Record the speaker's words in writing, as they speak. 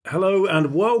Hello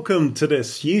and welcome to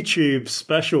this YouTube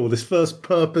special, this first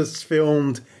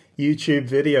purpose-filmed YouTube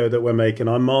video that we're making.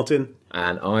 I'm Martin.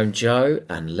 And I'm Joe,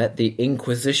 and let the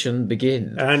Inquisition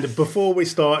begin. And before we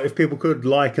start, if people could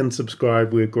like and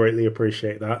subscribe, we'd greatly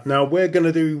appreciate that. Now, we're going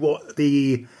to do what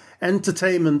the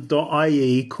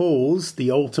entertainment.ie calls the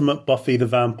ultimate Buffy the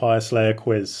Vampire Slayer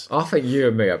quiz. I think you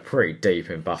and me are pretty deep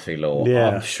in Buffy lore. Yeah.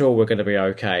 I'm sure we're going to be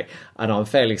okay. And I'm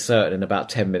fairly certain in about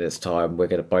 10 minutes' time, we're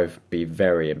going to both be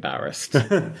very embarrassed.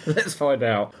 Let's find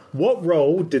out. What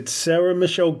role did Sarah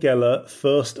Michelle Gellar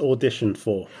first audition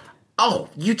for? Oh,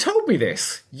 you told me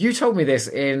this. You told me this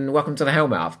in Welcome to the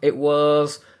Hellmouth. It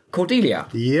was Cordelia.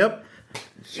 Yep.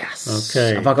 Yes.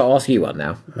 Okay. Have I got to ask you one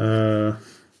now?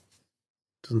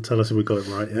 Doesn't tell us if we got it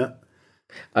right yet.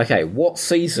 Okay, what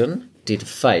season did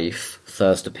Faith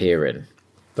first appear in?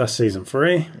 That's season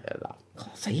 3.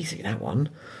 That's easy, that one.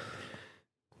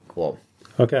 Go on.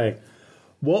 Okay.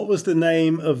 What was the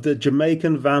name of the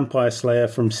Jamaican vampire slayer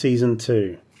from season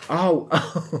 2? Oh,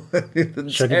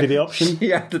 Should I give you the option? She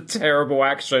had the terrible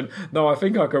accent. No, I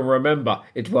think I can remember.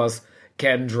 It was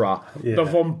Kendra, the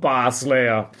vampire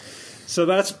slayer. So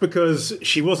that's because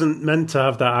she wasn't meant to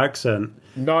have that accent.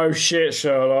 No shit,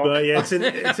 Sherlock. But yeah, it's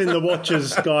in the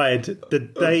Watcher's Guide. The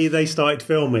day they started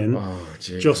filming,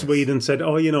 Joss Whedon said,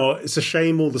 "Oh, you know, it's a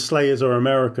shame all the Slayers are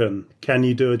American. Can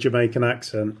you do a Jamaican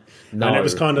accent?" No, and it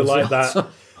was kind of like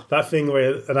that thing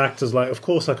where an actor's like, "Of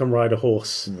course I can ride a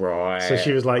horse." Right. So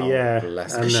she was like, "Yeah."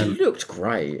 Bless and her. then, She looked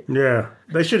great. yeah,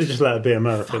 they should have just let her be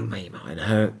American. Fuck me, man.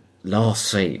 Her last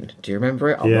scene. Do you remember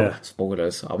it?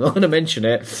 Spoilers. I'm not going to mention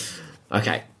it.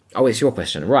 Okay. Oh, it's your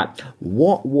question. Right.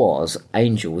 What was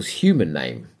Angel's human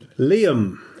name?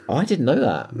 Liam. Oh, I didn't know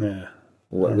that. Yeah.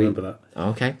 I remember that.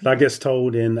 Okay. That gets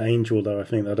told in Angel, though, I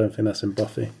think. I don't think that's in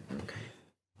Buffy.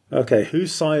 Okay, who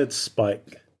sired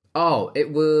Spike? Oh,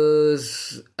 it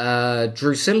was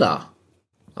Drusilla,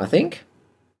 I think.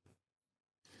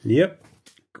 Yep.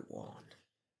 Go on.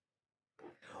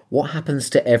 What happens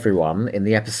to everyone in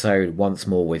the episode Once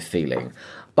More with Feeling?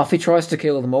 Buffy tries to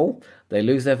kill them all. They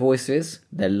lose their voices.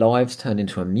 Their lives turn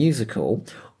into a musical,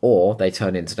 or they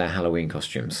turn into their Halloween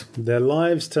costumes. Their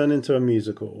lives turn into a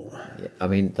musical. Yeah, I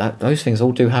mean, those things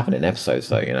all do happen in episodes,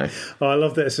 though, you know. Oh, I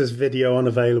love that it says video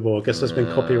unavailable. I guess that's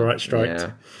been copyright striked.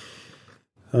 Yeah.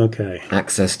 Okay.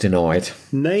 Access denied.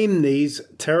 Name these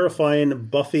terrifying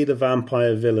Buffy the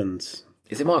Vampire villains.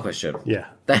 Is it my question? Yeah.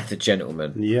 They're the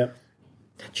gentleman. Yep.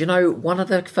 Do you know one of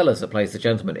the fellas that plays the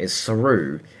gentleman is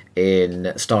Saru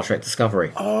in Star Trek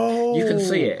Discovery? Oh. You can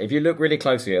see it. If you look really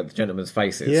closely at the gentleman's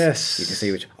faces, yes, you can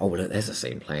see which... Oh, look, there's a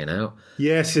scene playing out.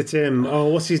 Yes, it's him. Oh,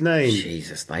 what's his name?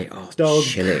 Jesus, they are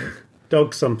chilling.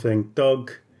 Dog something.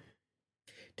 Dog.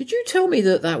 Did you tell me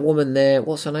that woman there,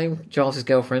 what's her name? Giles'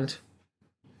 girlfriend?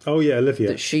 Oh, yeah, Olivia.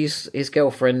 That she's his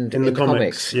girlfriend in the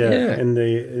comics. Yeah, in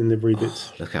the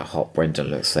reboots. Oh, look how hot Brendan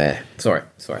looks there. Sorry.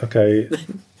 Okay.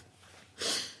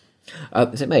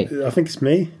 Is it me? I think it's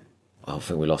me. I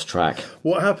think we lost track.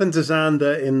 What happened to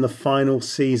Xander in the final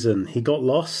season? He got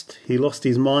lost. He lost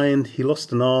his mind. He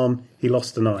lost an arm. He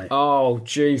lost an eye. Oh,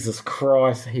 Jesus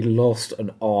Christ. He lost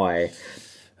an eye.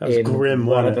 That was grim,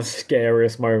 one of wasn't the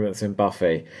scariest moments in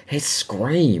Buffy. His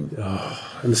scream.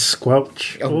 Oh, and the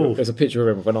squelch. Oh, there's a picture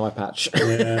of him with an eye patch.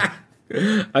 Yeah.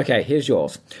 Okay, here's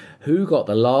yours. Who got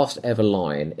the last ever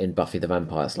line in Buffy the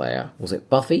Vampire Slayer? Was it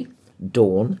Buffy,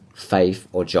 Dawn, Faith,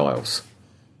 or Giles?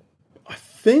 I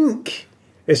think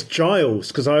it's Giles,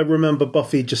 because I remember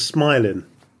Buffy just smiling.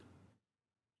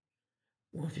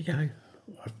 What have you go?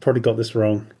 I've probably got this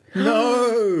wrong.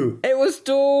 No! It was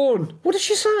Dawn! What did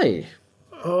she say?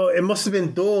 Oh, it must have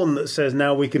been Dawn that says,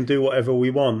 now we can do whatever we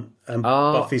want. And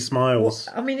Buffy smiles.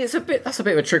 Well, I mean, that's a bit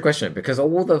of a trick question, because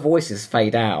all the voices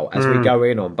fade out as we go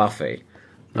in on Buffy.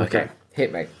 Okay,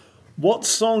 hit me. What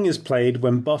song is played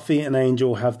when Buffy and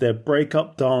Angel have their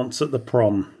break-up dance at the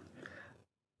prom?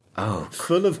 Oh,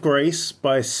 Full of Grace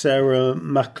by Sarah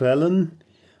McClellan,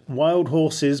 Wild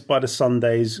Horses by the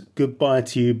Sundays, Goodbye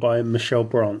to You by Michelle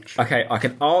Branch. okay, I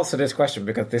can answer this question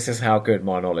because this is how good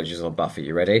my knowledge is on Buffy.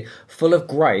 You ready? Full of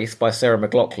Grace by Sarah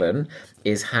McLachlan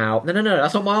is how... No,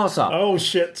 that's not my answer. Oh,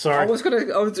 shit, sorry.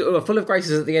 Full of Grace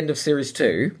is at the end of Series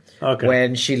 2, okay,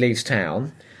 when she leaves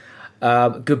town.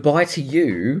 Goodbye to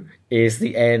You is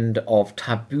the end of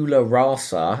Tabula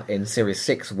Rasa in Series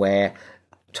 6, where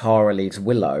Tara leaves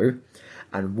Willow.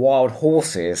 And Wild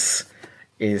Horses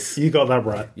is... You got that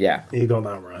right. Yeah. You got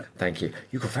that right. Thank you.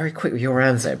 You got very quick with your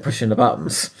hands there, pushing the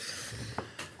buttons.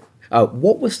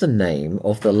 What was the name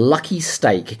of the lucky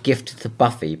steak gifted to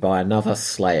Buffy by another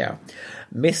Slayer?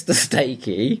 Mr.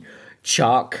 Stakey,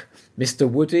 Chuck, Mr.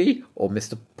 Woody, or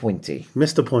Mr. Pointy?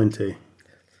 Mr. Pointy.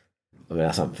 I mean,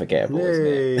 that's unforgettable, isn't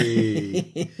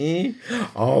Yay. it?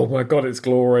 Oh my god, it's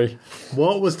Glory.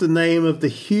 What was the name of the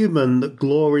human that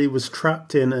Glory was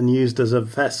trapped in and used as a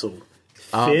vessel?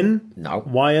 Finn? No.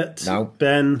 Wyatt? No.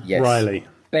 Ben? Yes. Riley?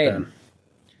 Ben.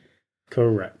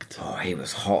 Correct. Oh, he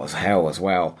was hot as hell as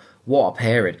well. What a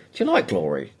pairing. Do you like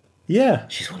Glory? Yeah.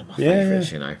 She's one of my Yeah,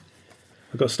 favourites, yeah. you know.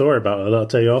 I've got a story about her that I'll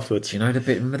tell you afterwards. Do you know the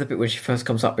bit? Remember the bit when she first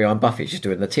comes up behind Buffy? She's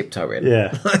doing the tiptoeing.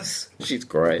 Yeah. She's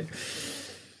great.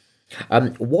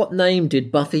 What name did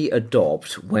Buffy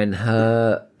adopt when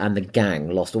her and the gang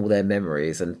lost all their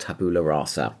memories and tabula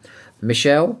rasa?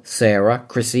 Michelle, Sarah,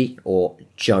 Chrissy, or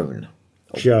Joan?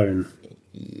 Joan.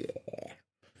 Yeah.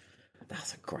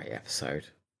 That's a great episode.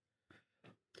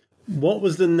 What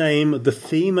was the name of the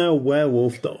female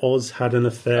werewolf that Oz had an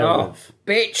affair with?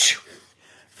 Bitch!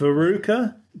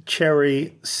 Veruca,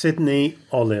 Cherry, Sydney,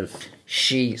 Olive.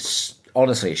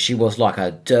 Honestly, she was like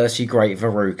a dirty, great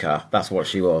Veruca. That's what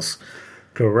she was.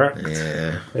 Correct.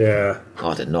 Yeah. Yeah.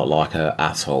 I did not like her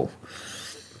at all.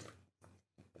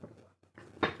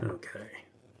 Okay.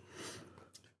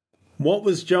 What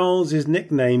was Giles's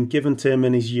nickname given to him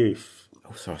in his youth?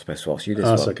 Oh, sorry, I was supposed to ask you this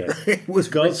That's one. okay. It was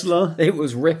Guzzler. It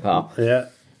was Ripper. Yeah.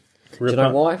 Do you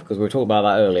know why? Because we were talking about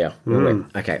that earlier.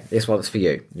 Okay, this one's for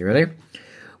you. You ready?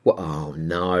 What? Oh,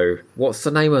 no. What's the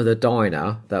name of the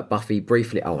diner that Buffy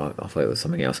briefly... Oh, I thought it was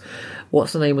something else.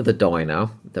 What's the name of the diner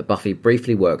that Buffy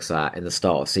briefly works at in the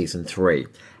start of Season 3?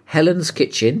 Helen's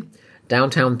Kitchen,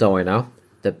 Downtown Diner,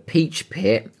 The Peach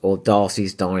Pit, or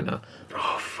Darcy's Diner?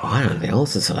 Oh, I don't know the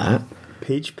answer to that.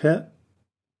 Peach Pit?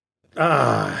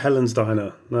 Helen's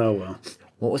Diner. Oh, well.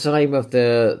 What was the name of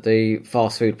the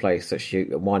fast food place that she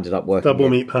winded up working Double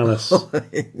in? Meat Palace.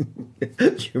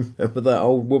 Do you remember that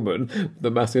old woman,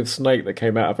 the massive snake that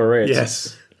came out of her head?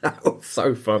 Yes. That was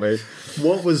so funny.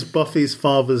 What was Buffy's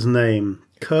father's name?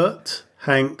 Kurt,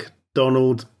 Hank,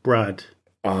 Donald, Brad.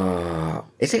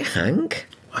 Is it Hank?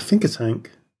 I think it's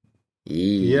Hank.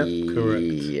 Yep, correct.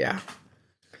 Yeah.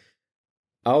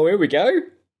 Oh, here we go.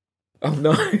 Oh,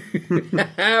 no.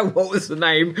 What was the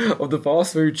name of the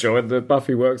fast food joint that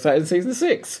Buffy works at in Season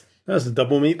 6? That's the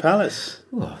Double Meat Palace.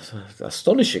 Oh, it's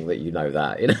astonishing that you know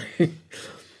that, you know.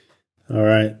 All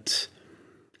right.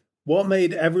 What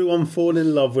made everyone fall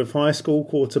in love with high school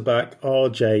quarterback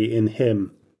RJ in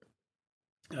Him?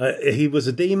 He was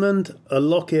a demon, a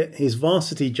locket, his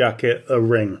varsity jacket, a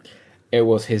ring. It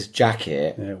was his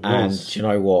jacket, It was. and do you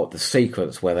know what? The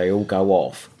sequence where they all go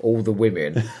off, all the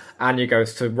women, Anya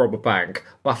goes to rob a bank,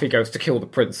 Buffy goes to kill the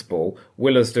principal,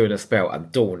 Willow's doing a spell, and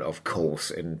Dawn, of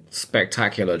course, in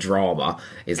spectacular drama,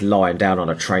 is lying down on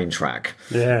a train track.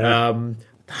 Yeah.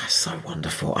 That's so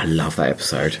wonderful. I love that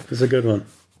episode. It's a good one.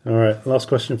 All right, last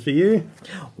question for you.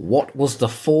 What was the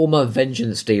former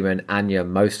vengeance demon Anya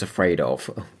most afraid of?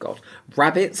 Oh, God.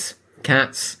 Rabbits,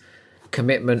 cats,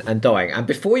 commitment, and dying. And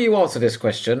before you answer this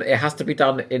question, it has to be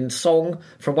done in song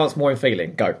from Once More in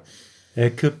Feeling. Go.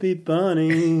 It could be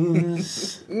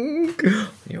bunnies.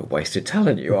 You're wasted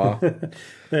talent, you are.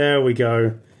 There we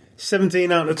go.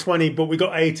 17 out of 20, but we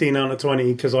got 18 out of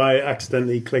 20 because I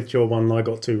accidentally clicked your one and I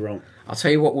got 2 wrong. I'll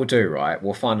tell you what we'll do, right?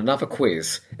 We'll find another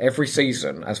quiz every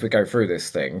season as we go through this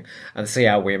thing and see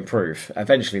how we improve.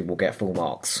 Eventually, we'll get full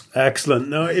marks. Excellent.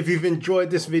 Now, if you've enjoyed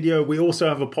this video, we also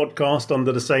have a podcast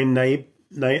under the same name.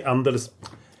 Now,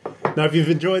 if you've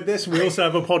enjoyed this, we also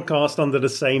have a podcast under the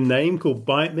same name called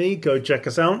Bite Me. Go check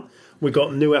us out. We've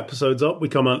got new episodes up. We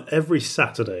come out every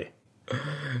Saturday.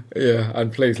 Yeah,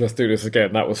 and please, let's do this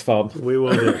again. That was fun. We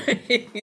will do.